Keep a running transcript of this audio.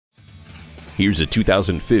Here's a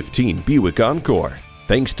 2015 Buick Encore.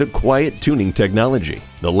 Thanks to quiet tuning technology,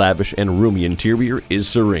 the lavish and roomy interior is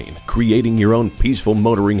serene, creating your own peaceful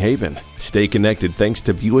motoring haven. Stay connected thanks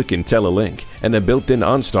to Buick IntelliLink and a built-in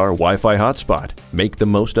OnStar Wi-Fi hotspot. Make the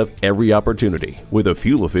most of every opportunity with a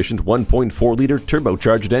fuel-efficient 1.4-liter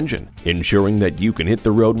turbocharged engine, ensuring that you can hit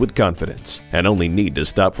the road with confidence and only need to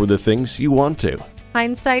stop for the things you want to.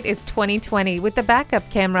 Hindsight is 20/20 with the backup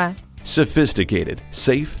camera. Sophisticated,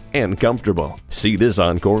 safe, and comfortable. See this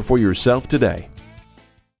Encore for yourself today.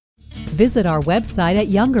 Visit our website at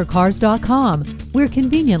youngercars.com. We're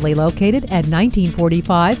conveniently located at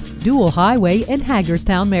 1945 Dual Highway in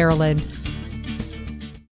Hagerstown, Maryland.